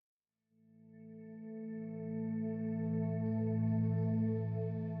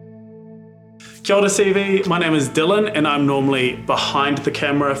Kia ora CV, my name is Dylan and I'm normally behind the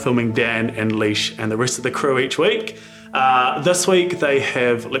camera filming Dan and Leash and the rest of the crew each week. This week they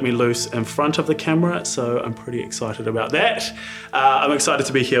have let me loose in front of the camera, so I'm pretty excited about that. I'm excited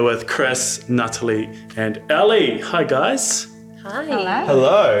to be here with Chris, Natalie and Ellie. Hi guys. Hi.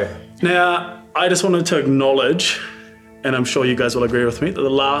 Hello. Now, I just wanted to acknowledge, and I'm sure you guys will agree with me, that the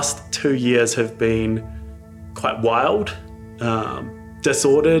last 2 years have been quite wild,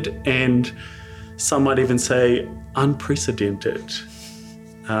 disordered, and some might even say unprecedented.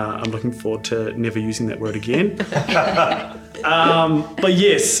 I'm looking forward to never using that word again. But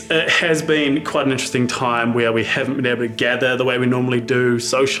yes, it has been quite an interesting time where we haven't been able to gather the way we normally do,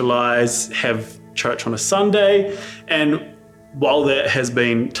 socialise, have church on a Sunday. And while that has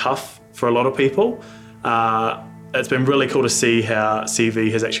been tough for a lot of people, it's been really cool to see how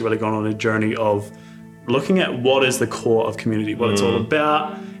CV has actually really gone on a journey of looking at what is the core of community, what it's all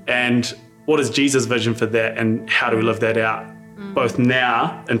about, and what is Jesus' vision for that, and how do we live that out, both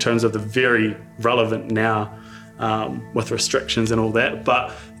now in terms of the very relevant now with restrictions and all that,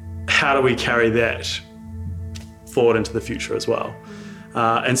 but how do we carry that forward into the future as well?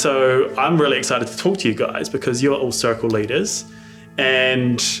 And so I'm really excited to talk to you guys because you're all circle leaders,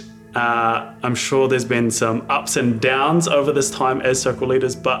 and I'm sure there's been some ups and downs over this time as circle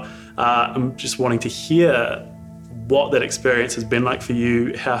leaders, but I'm just wanting to hear what that experience has been like for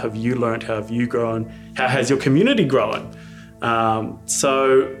you. How have you learned? How have you grown? How has your community grown?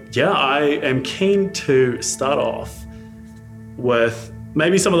 So yeah, I am keen to start off with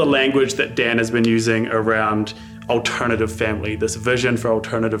maybe some of the language that Dan has been using around alternative family, this vision for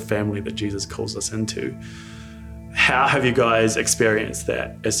alternative family that Jesus calls us into. How have you guys experienced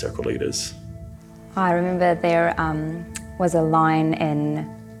that as circle leaders? I remember there was a line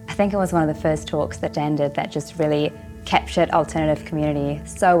in, I think it was one of the first talks that Dan did, that just really captured alternative community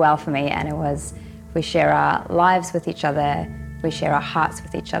so well for me, and it was, we share our lives with each other, we share our hearts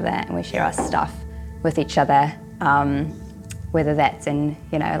with each other, and we share our stuff with each other, whether that's in,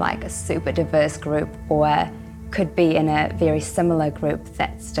 like a super diverse group or could be in a very similar group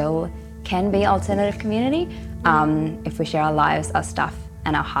that still can be alternative community, if we share our lives, our stuff,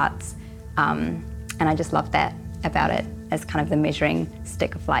 and our hearts. And I just love that about it as kind of the measuring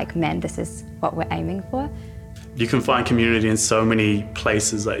stick of like, man, this is what we're aiming for. You can find community in so many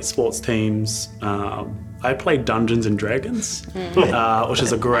places, like sports teams. I played Dungeons and Dragons, which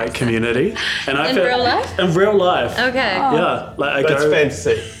is a great community. And I real life? In real life. Okay. Yeah, like That's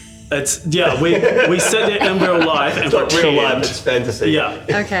fantasy. We sit there in real life and It's not pretend. real life, it's fantasy. Yeah.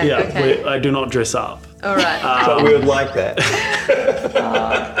 Okay, Yeah. okay. I do not dress up. All right. But we would like that.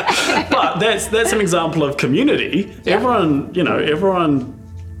 But that's an example of community. Yeah. Everyone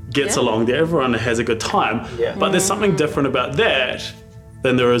gets along there. Everyone has a good time. Yeah. But there's something different about that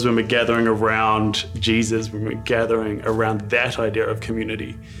than there is when we're gathering around Jesus, when we're gathering around that idea of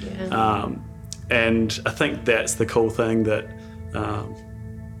community. Yeah. And I think that's the cool thing that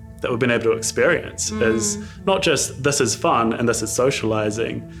we've been able to experience is not just this is fun and this is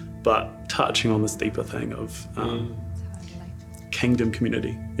socializing, but touching on this deeper thing of kingdom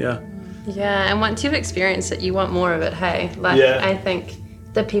community. Yeah. Yeah, and once you've experienced it, you want more of it, hey? Like, Yeah. I think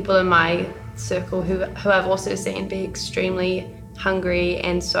the people in my circle who I've also seen be extremely hungry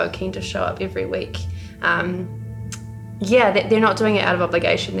and so keen to show up every week, they're not doing it out of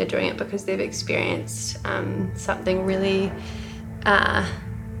obligation, they're doing it because they've experienced something really, a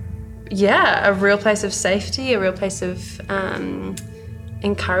real place of safety, a real place of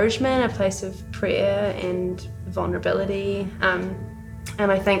encouragement, a place of prayer and vulnerability.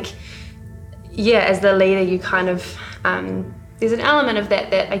 And I think, as the leader, you kind of, there's an element of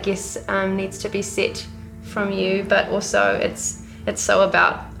that I guess needs to be set from you, but also it's so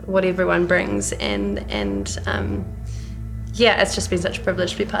about what everyone brings, and it's just been such a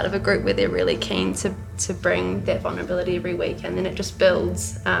privilege to be part of a group where they're really keen to bring that vulnerability every week, and then it just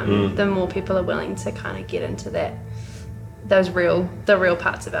builds the more people are willing to kind of get into the real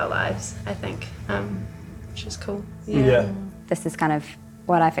parts of our lives, I think, which is cool. Yeah. This is kind of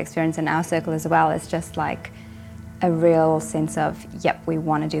what I've experienced in our circle as well. It's just like a real sense of, we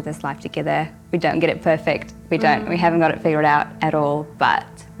want to do this life together. We don't get it perfect. We haven't got it figured out at all, but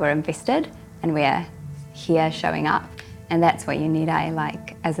we're invested and we're here showing up. And that's what you need,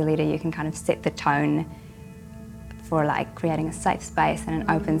 like as a leader, you can kind of set the tone for like creating a safe space and an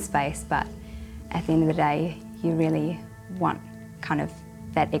open space. But at the end of the day, you really want kind of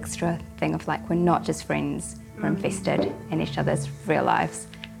that extra thing of like, we're not just friends, we're invested in each other's real lives.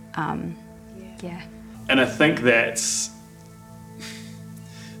 And I think that's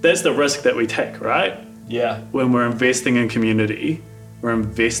the risk that we take, right? Yeah. When we're investing in community, we're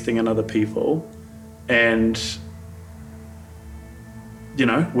investing in other people, and you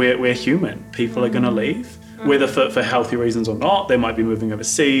know, we're human. People are going to leave, whether for healthy reasons or not. They might be moving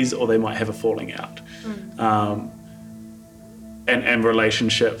overseas, or they might have a falling out. And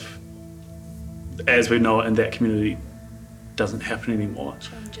relationship, as we know it in that community, doesn't happen anymore.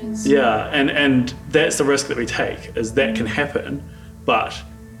 Changes. Yeah, and that's the risk that we take, is that can happen, but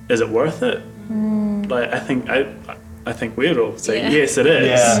is it worth it? Like, I think we'd all say yes, it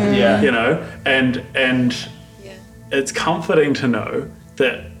is. Yeah. You know, and Yeah. it's comforting to know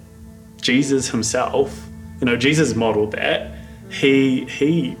that Jesus himself, you know, Jesus modeled that.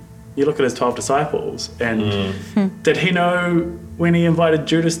 He you look at his 12 disciples, and did he know when he invited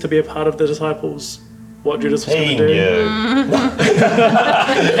Judas to be a part of the disciples what Judas was going He to do? knew.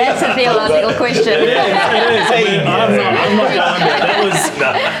 That's a theological question. I'm not going there.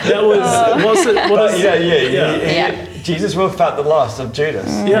 That was Yeah. Jesus will have felt the loss of Judas.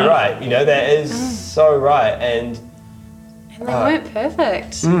 You're right. You know, that is so right. And And they weren't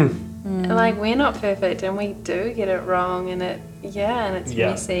perfect. Like, we're not perfect, and we do get it wrong, and it's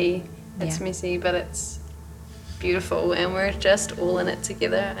messy. It's Yeah. messy, but it's beautiful, and we're just all in it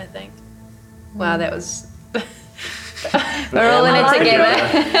together, I think. Wow, that was We're all in it together.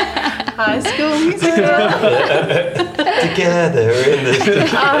 high school musical. together in this.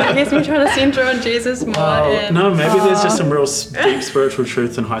 I guess we're trying to centre on Jesus more. and- no, maybe there's just some real deep spiritual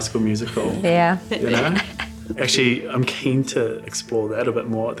truth in High School Musical. Yeah. You know? Actually, I'm keen to explore that a bit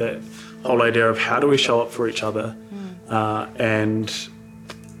more, that whole idea of how do we show up for each other. And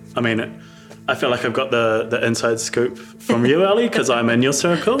I mean, I feel like I've got the inside scoop from you, Ellie, because I'm in your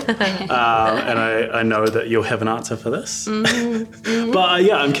circle. And I know that you'll have an answer for this. But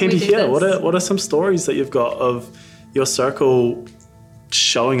I'm keen to do hear, this. what are some stories that you've got of your circle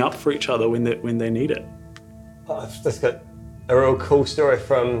showing up for each other when they need it? I've just got a real cool story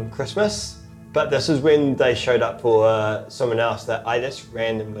from Christmas, but this is when they showed up for someone else that I just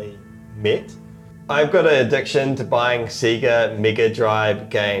randomly met. I've got an addiction to buying Sega Mega Drive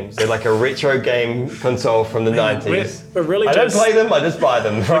games. They're like a retro game console from the 90s. We're really I don't just play them, I just buy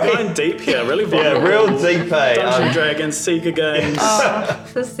them, right? going deep here, really Yeah, vulnerable. real deep, eh? Dungeons and Dragons, Sega games.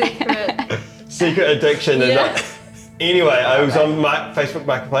 The secret. Secret addiction. And Yeah. anyway, I was on my Facebook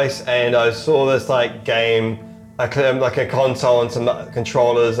Marketplace and I saw this like game, like a console and some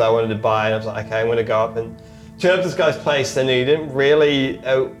controllers I wanted to buy, and I was like, okay, I'm gonna go up and turn up this guy's place, and he didn't really.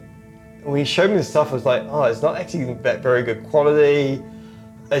 When he showed me the stuff, I was like, oh, it's not actually that very good quality.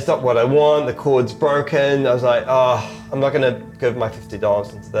 It's not what I want. The cord's broken. I was like, oh, I'm not gonna give my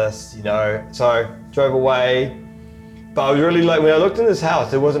 $50 into this, you know. So I drove away. But I was really like, when I looked in this house,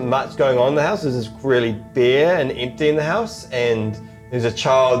 there wasn't much going on in the house. It was just really bare and empty in the house. And there's a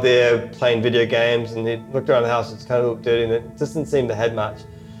child there playing video games, and he looked around the house, it's kind of looked dirty, and it just didn't seem to have much. So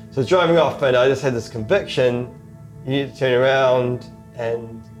I was driving off, and I just had this conviction, you need to turn around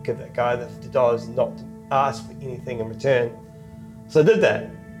and give that guy the $50 and not ask for anything in return. So I did that,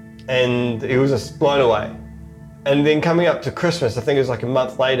 and he was just blown away. And then coming up to Christmas, I think it was like a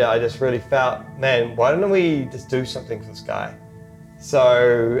month later, I just really felt, man, why don't we just do something for this guy?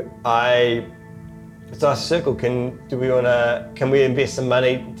 So I asked Circle, can we invest some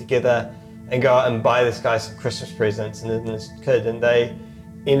money together and go out and buy this guy some Christmas presents and this kid? And they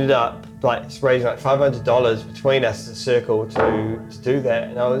ended up like raising like $500 between us as a Circle to do that.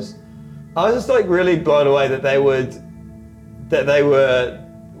 And I was just like really blown away that they were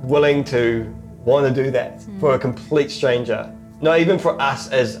willing to want to do that for a complete stranger. Not even for us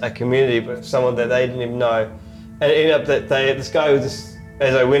as a community, but someone that they didn't even know. And it ended up that this guy was just,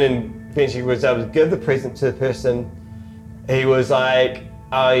 as I went and eventually was able to give the present to the person, he was like,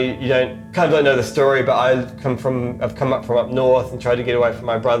 you don't know the story, but I've come up from up north and tried to get away from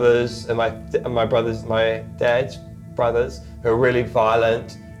my brothers and my dad's brothers, who are really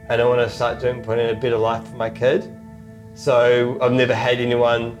violent, and I want to start putting in a better life for my kid. So I've never had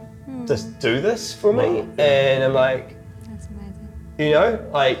anyone just do this for me, and I'm like, That's amazing. you know,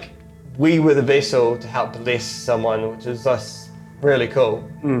 like we were the vessel to help bless someone, which is just really cool.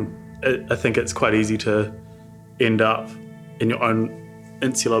 I think it's quite easy to end up in your own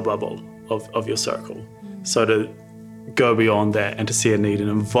insular bubble of your circle. So to go beyond that and to see a need and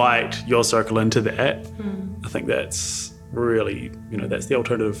invite your circle into that, I think that's really, that's the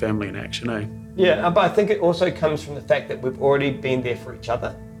alternative family in action, eh? Yeah, but I think it also comes from the fact that we've already been there for each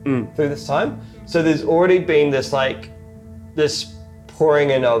other through this time. So there's already been this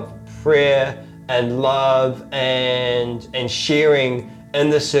pouring in of prayer and love and sharing in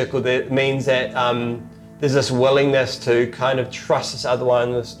the circle that means that there's this willingness to kind of trust this other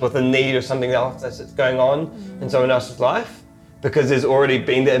one with a need or something else that's going on in someone else's life. because there's already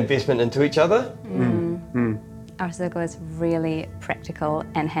been the investment into each other? Our circle is really practical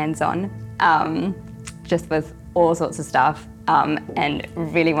and hands-on, just with all sorts of stuff, and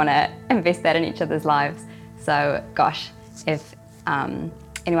really want to invest that in each other's lives. So, gosh, if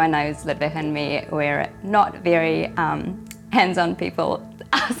anyone knows Ludwig and me, we're not very hands-on people.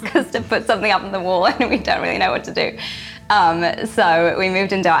 Ask us to put something up on the wall and we don't really know what to do. So we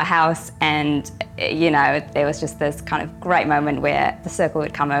moved into our house, and there was just this kind of great moment where the circle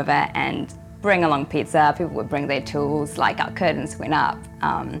would come over and bring along pizza, people would bring their tools, like our curtains went up,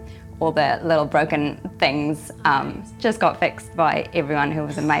 all the little broken things just got fixed by everyone who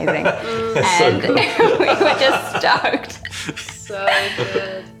was amazing. And So we were just stoked. So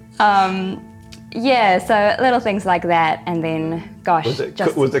good. Yeah, so little things like that, and then, gosh, Was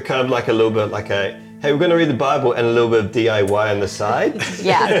it kind of like a little bit like a, hey, we're going to read the Bible and a little bit of DIY on the side?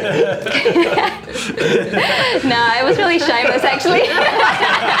 yeah. No, it was really shameless, actually.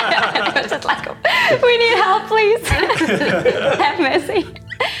 It was just like, we need help, please. Have mercy.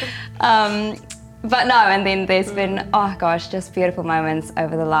 But no, and then there's been, oh gosh, just beautiful moments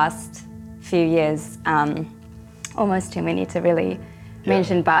over the last few years. Almost too many to really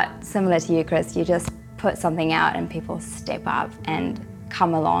mention, but similar to you, Chris, you just put something out and people step up and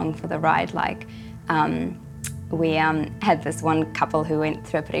come along for the ride. Like, we had this one couple who went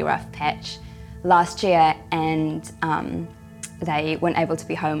through a pretty rough patch last year, and they weren't able to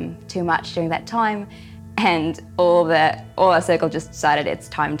be home too much during that time, and all our circle just decided it's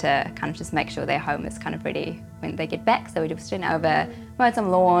time to kind of just make sure their home is kind of ready when they get back. So we just went over, mowed some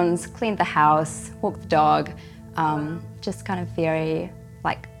lawns, cleaned the house, walked the dog, just kind of very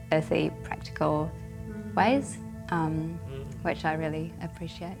like earthy, practical ways, which I really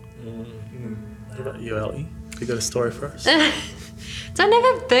appreciate. What about you, Ellie? You got a story for us? Don't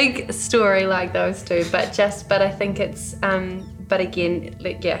have a big story like those two, but I think it's, but again,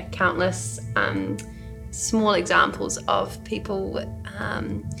 like, yeah, countless small examples of people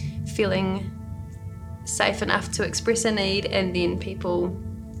feeling safe enough to express a need, and then people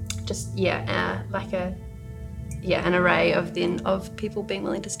just, an array of people being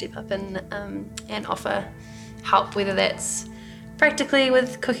willing to step up and offer help, whether that's practically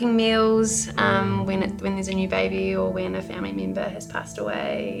with cooking meals when there's a new baby, or when a family member has passed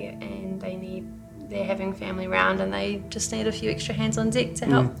away and they're having family round and they just need a few extra hands on deck to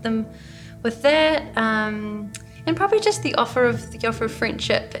help them with that, and probably just the offer of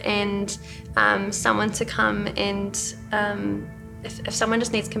friendship and someone to come and if someone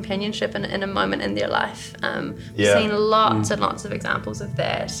just needs companionship in a moment in their life. We've seen lots and lots of examples of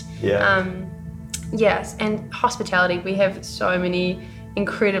that. Yes, and hospitality. We have so many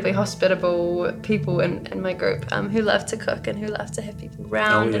incredibly hospitable people in my group who love to cook and who love to have people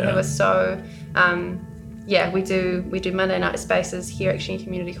around, and who are so, we do Monday night spaces here actually in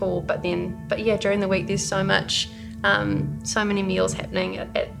Community Hall, but during the week there's so many meals happening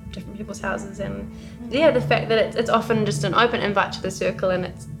at different people's houses, and the fact that it's often just an open invite to the circle,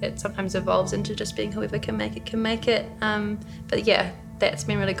 and it sometimes evolves into just being whoever can make it, that's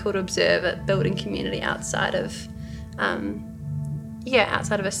been really cool to observe it building community outside of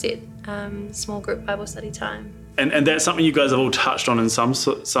a set small group Bible study time. And that's something you guys have all touched on in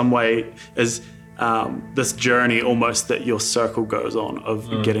some way, is this journey almost that your circle goes on of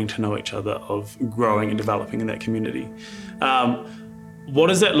getting to know each other, of growing and developing in that community. What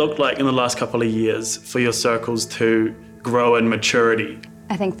does that look like in the last couple of years for your circles to grow in maturity?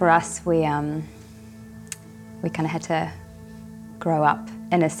 I think for us, we kind of had to grow up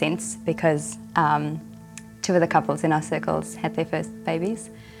in a sense, because two of the couples in our circles had their first babies,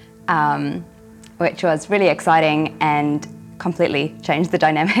 which was really exciting and completely changed the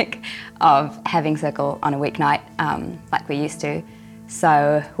dynamic of having circle on a weeknight like we used to.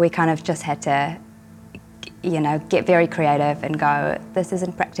 So we kind of just had to, get very creative and go, this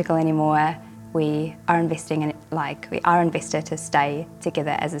isn't practical anymore. We are investing in it, we are invested to stay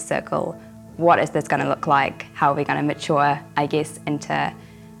together as a circle. What is this going to look like? How are we going to mature, I guess, into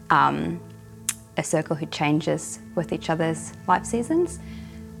a circle who changes with each other's life seasons?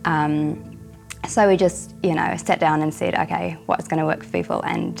 So we just, sat down and said, okay, what's going to work for people?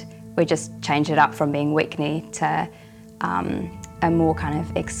 And we just changed it up from being weekly to a more kind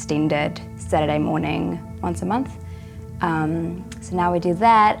of extended Saturday morning once a month. So now we do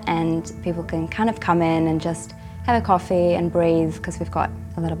that, and people can kind of come in and just have a coffee and breathe, because we've got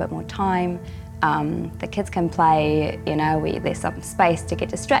a little bit more time. The kids can play, there's some space to get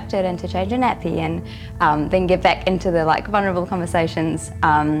distracted and to change a nappy, and then get back into the vulnerable conversations.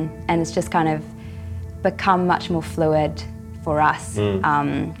 And it's just kind of become much more fluid for us,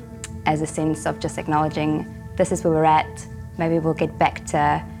 as a sense of just acknowledging this is where we're at, maybe we'll get back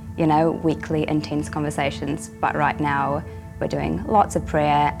to, weekly intense conversations. But right now we're doing lots of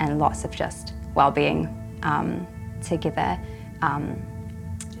prayer and lots of just well-being together,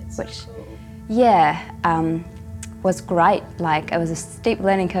 which, was great. Like, it was a steep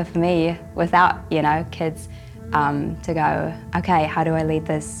learning curve for me without, kids, to go, okay, how do I lead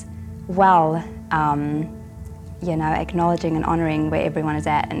this well? Acknowledging and honouring where everyone is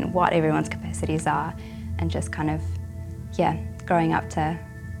at and what everyone's capacities are, and just kind of, growing up to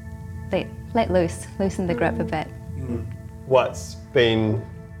loosen the grip a bit. What's been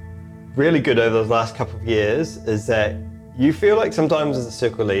really good over those last couple of years is that you feel like sometimes as a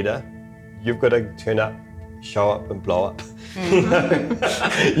circle leader, you've got to turn up, show up and blow up.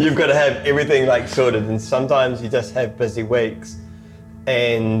 You've got to have everything like sorted, and sometimes you just have busy weeks,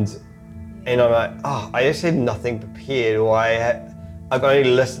 and I'm like, I just have nothing prepared, or I've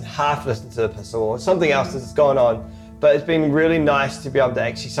only half listened to the epistle, or something else that's gone on. But it's been really nice to be able to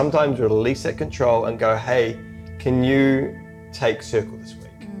actually sometimes release that control and go, hey, can you take circle this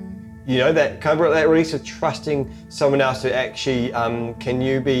week? That kind of that release of trusting someone else to actually, can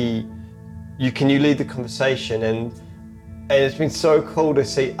you lead the conversation? And it's been so cool to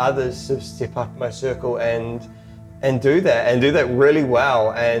see others sort of step up in my circle and do that really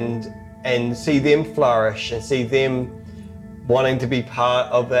well, and see them flourish and see them wanting to be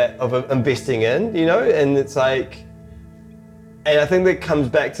part of that, of investing in, and it's like, and I think that comes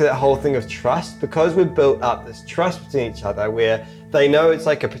back to that whole thing of trust, because we've built up this trust between each other where they know it's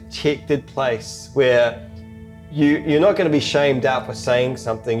like a protected place where you're not going to be shamed out for saying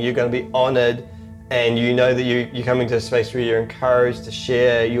something, you're going to be honoured, and you know that you're coming to a space where you're encouraged to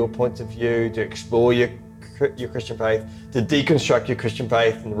share your points of view, to explore your Christian faith, to deconstruct your Christian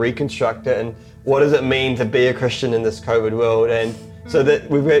faith and reconstruct it, and what does it mean to be a Christian in this COVID world. And so that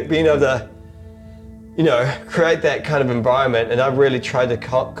we've been able to, create that kind of environment. And I've really tried to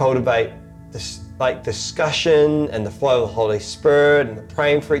cultivate this like discussion and the flow of the Holy Spirit and the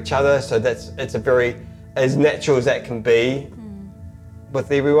praying for each other. So it's a very as natural as that can be with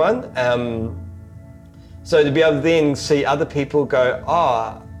everyone. So to be able to then see other people go,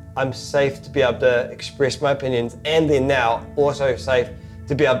 I'm safe to be able to express my opinions, and then now also safe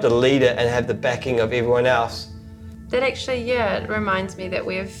to be able to lead it and have the backing of everyone else. That actually, it reminds me that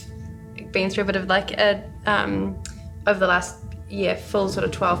we've been through a bit of like over the last full sort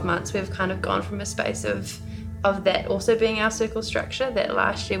of 12 months, we've kind of gone from a space of that also being our circle structure, that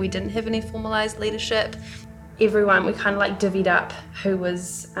last year we didn't have any formalized leadership. Everyone, we kind of like divvied up who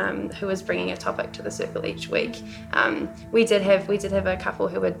was bringing a topic to the circle each week. We did have a couple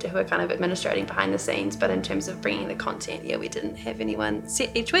who were kind of administrating behind the scenes, but in terms of bringing the content, we didn't have anyone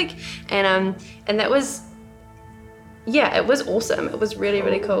set each week, and that was, it was awesome. It was really,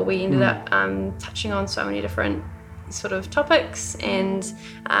 really cool. We ended up touching on so many different sort of topics, and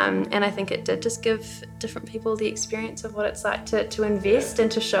I think it did just give different people the experience of what it's like to invest and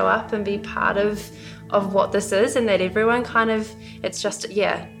to show up and be part of what this is, and that everyone kind of, it's just,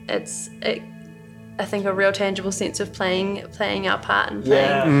 I think a real tangible sense of playing our part and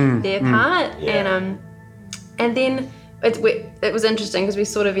playing their part. And then it was interesting because we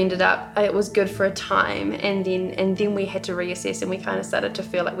sort of ended up, it was good for a time, and then we had to reassess, and we kind of started to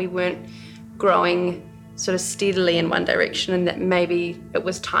feel like we weren't growing sort of steadily in one direction, and that maybe it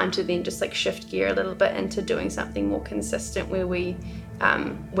was time to then just like shift gear a little bit into doing something more consistent, where we're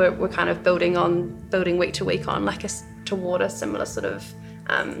kind of building week to week on like toward a similar sort of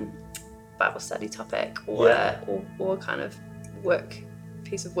Bible study topic or kind of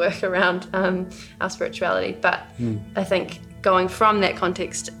piece of work around our spirituality. But I think going from that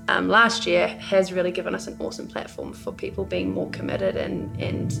context last year has really given us an awesome platform for people being more committed and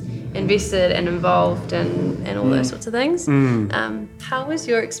invested and involved and all those sorts of things. How was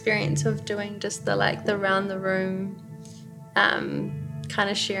your experience of doing just the round the room kind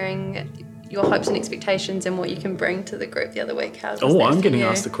of sharing your hopes and expectations and what you can bring to the group the other week? I'm getting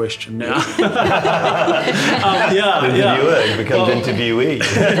asked the question now. Interviewer becomes interviewee.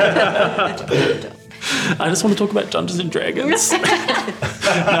 I just want to talk about Dungeons and Dragons.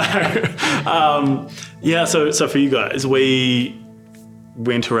 So for you guys, we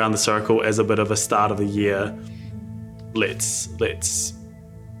went around the circle as a bit of a start of the year. Let's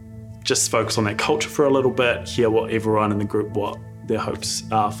just focus on that culture for a little bit, hear what everyone in the group, what their hopes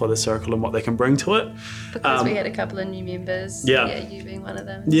are for the circle and what they can bring to it. Because we had a couple of new members, you being one of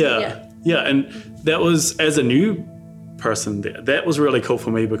them. And that was, as a new person there, that was really cool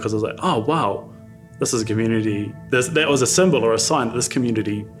for me, because I was like, oh wow, this is a community. That was a symbol or a sign that this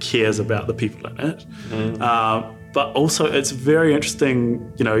community cares about the people in it. But also it's very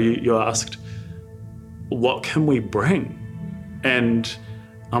interesting, you asked, what can we bring? And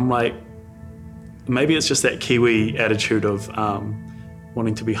I'm like, maybe it's just that Kiwi attitude of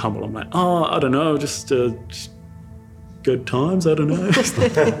wanting to be humble. I'm like, oh, I don't know, just good times, I don't know.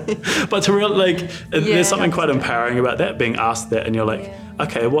 But to real, there's something quite empowering about that, being asked that, and you're like,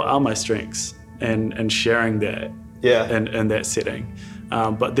 okay, what are my strengths? And sharing that in that setting.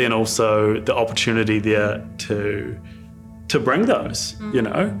 But then also the opportunity there to bring those, you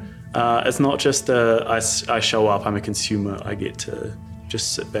know. It's not just I show up, I'm a consumer, I get to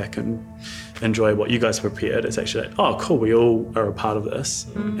just sit back and enjoy what you guys prepared. It's actually like, oh, cool, we all are a part of this,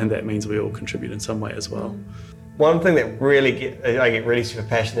 and that means we all contribute in some way as well. One thing that I get really super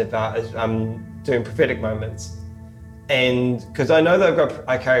passionate about is doing prophetic moments. And because I know that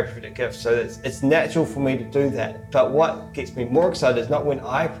I carry a prophetic gift, so it's natural for me to do that. But what gets me more excited is not when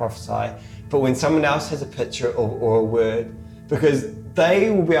I prophesy, but when someone else has a picture or a word, because they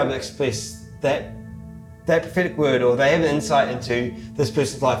will be able to express that prophetic word, or they have an insight into this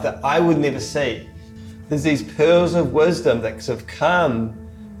person's life that I would never see. There's these pearls of wisdom that sort of come,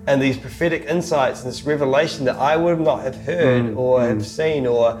 and these prophetic insights and this revelation that I would not have heard or have seen,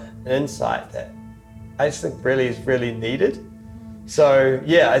 or an insight that I just think really is really needed. So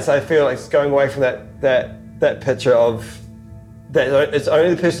I feel like it's going away from that picture of that it's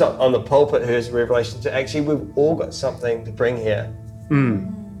only the person on the pulpit who has a revelation, to actually we've all got something to bring here.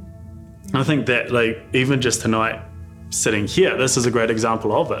 I think that even just tonight sitting here, this is a great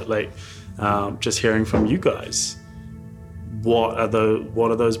example of it. Just hearing from you guys, what are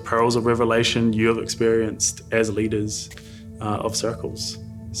those pearls of revelation you have experienced as leaders of circles?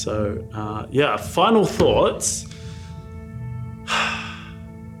 So final thoughts.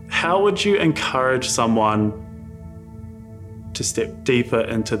 How would you encourage someone to step deeper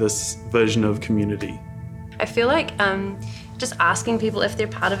into this vision of community? I feel like just asking people if they're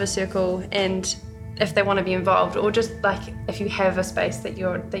part of a circle and if they want to be involved, or just if you have a space that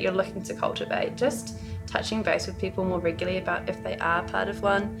you're looking to cultivate, just touching base with people more regularly about if they are part of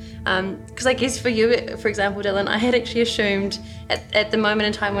one. Because I guess for you, for example, Dylan, I had actually assumed at the moment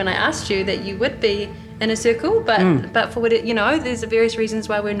in time when I asked you that you would be in a circle, but for what there's various reasons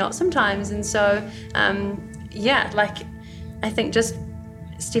why we're not sometimes, and so I think just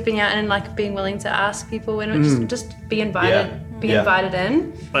stepping out and being willing to ask people and just be invited. Invited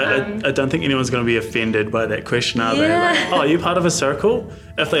in. I don't think anyone's going to be offended by that question, are they? Are you part of a circle?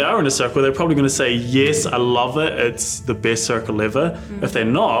 If they are in a circle, they're probably going to say, yes, I love it, it's the best circle ever. If they're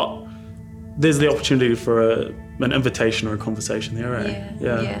not, there's the opportunity for an invitation or a conversation there, right?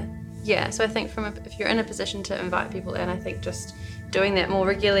 Yeah, so I think if you're in a position to invite people in, I think just doing that more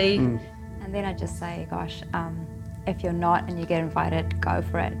regularly. And then I just say, gosh, if you're not and you get invited, go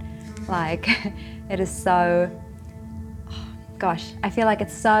for it. It is so... Gosh, I feel like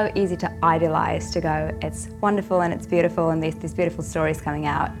it's so easy to idealize, to go, it's wonderful and it's beautiful and these beautiful stories coming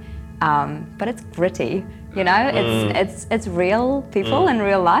out, but it's gritty, it's real people and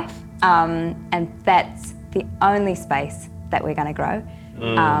real life, and that's the only space that we're going to grow.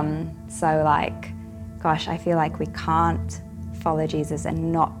 Gosh, I feel like we can't follow Jesus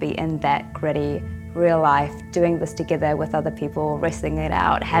and not be in that gritty, real life, doing this together with other people, wrestling it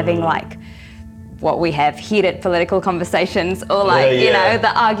out, having what we have, heated political conversations, or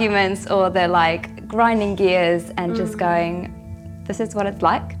the arguments, or the grinding gears, and just going, this is what it's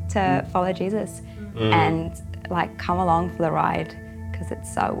like to follow Jesus, and come along for the ride, because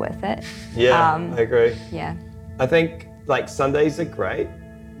it's so worth it. I agree. Yeah. I think Sundays are great,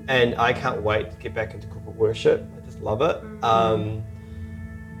 and I can't wait to get back into corporate worship. I just love it.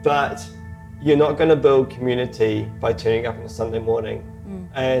 But you're not going to build community by turning up on a Sunday morning,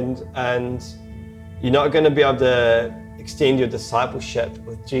 and you're not going to be able to extend your discipleship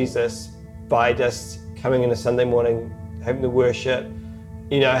with Jesus by just coming in a Sunday morning, having the worship,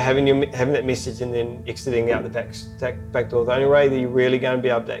 having that message and then exiting out the back door. The only way that you're really going to be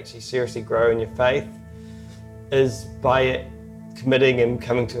able to actually seriously grow in your faith is by committing and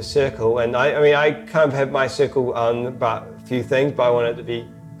coming to a circle. And I kind of have my circle on about a few things, but I want it to be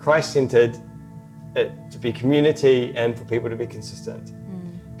Christ-centered, to be community, and for people to be consistent.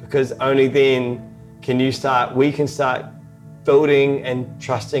 Because only then we can start building and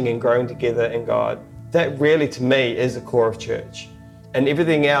trusting and growing together in God. That really, to me, is the core of church. And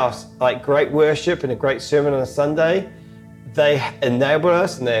everything else, great worship and a great sermon on a Sunday, they enable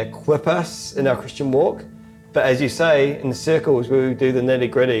us and they equip us in our Christian walk. But as you say, in the circles, we do the nitty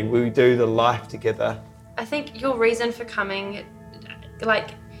gritty, we do the life together. I think your reason for coming,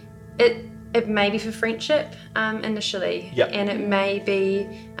 it may be for friendship initially, and it may be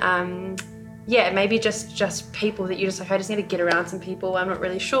maybe just people that you're just like, I just need to get around some people. I'm not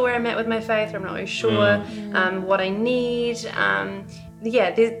really sure where I'm at with my faith, or I'm not really sure what I need.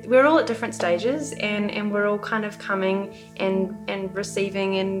 We're all at different stages, and we're all kind of coming and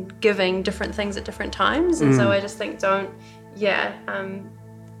receiving and giving different things at different times. And so I just think don't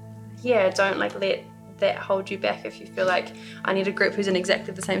like let that hold you back. If you feel like I need a group who's in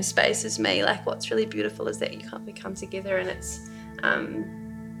exactly the same space as me, like what's really beautiful is that we come together, and it's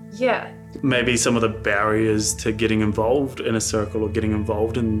Maybe some of the barriers to getting involved in a circle or getting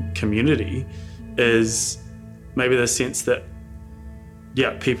involved in community is maybe the sense that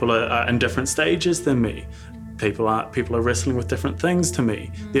people are in different stages than me. People are wrestling with different things to me.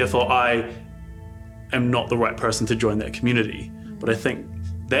 Therefore, I am not the right person to join that community. But I think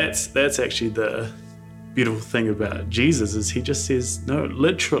that's actually the beautiful thing about Jesus is he just says, no,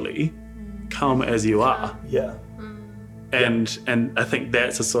 literally, come as you are. Yeah. And I think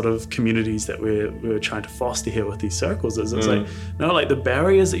that's the sort of communities that we're trying to foster here with these circles. Is it's like, no, like the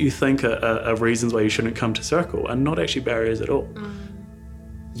barriers that you think are reasons why you shouldn't come to circle are not actually barriers at all.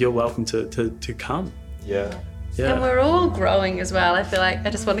 You're welcome to come. Yeah. Yeah. And we're all growing as well. I feel like I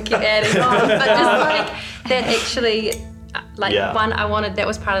just want to keep adding on, but just like that actually, that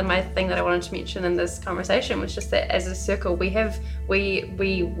was part of my thing that I wanted to mention in this conversation, was just that as a circle we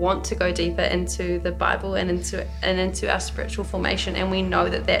want to go deeper into the Bible and into our spiritual formation, and we know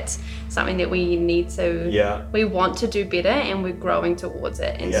that that's something that we need to we want to do better, and we're growing towards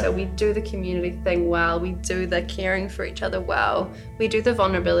it. And so we do the community thing well, we do the caring for each other well, we do the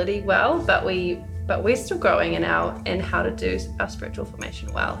vulnerability well, but we're still growing in how to do our spiritual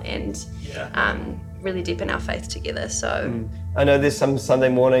formation well, and really deepen our faith together. So I know there's some Sunday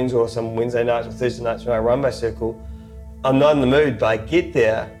mornings or some Wednesday nights or Thursday nights when I run my circle, I'm not in the mood, but I get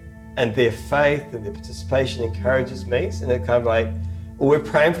there and their faith and their participation encourages me. And they're kind of like, well, we're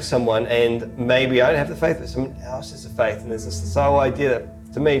praying for someone and maybe I don't have the faith, but someone else has the faith. And there's this whole idea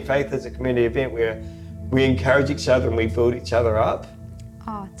that, to me, faith is a community event where we encourage each other and we build each other up.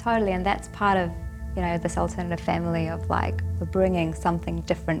 Oh, totally. And that's part of, this alternative family of like, we're bringing something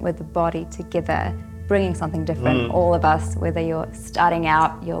different with the body together, bringing something different, all of us, whether you're starting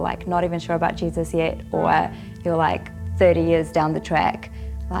out, you're like not even sure about Jesus yet, or you're like 30 years down the track,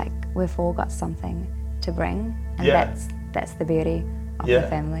 like we've all got something to bring. And that's the beauty of the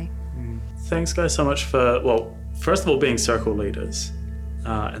family. Thanks guys so much for, first of all, being circle leaders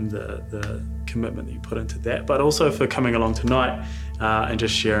and the commitment that you put into that, but also for coming along tonight and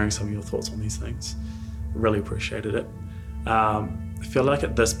just sharing some of your thoughts on these things. Really appreciated it. I feel like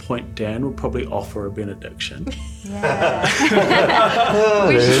at this point, Dan will probably offer a benediction. Yeah.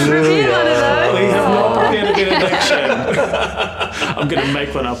 we should prepare one of those. We have not prepared a benediction. I'm going to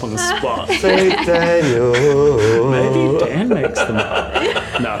make one up on the spot. Saint Daniel. Maybe Dan makes them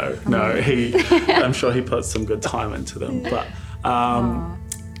up. No, I'm sure he puts some good time into them. But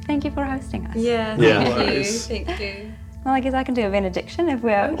Thank you for hosting us. Thank you. Well, I guess I can do a benediction if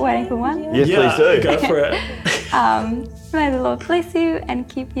we're waiting for one. Yes, please do. Go for it. May the Lord bless you and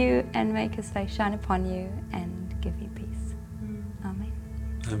keep you and make his face shine upon you and give you peace. Amen.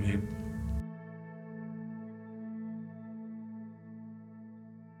 Amen.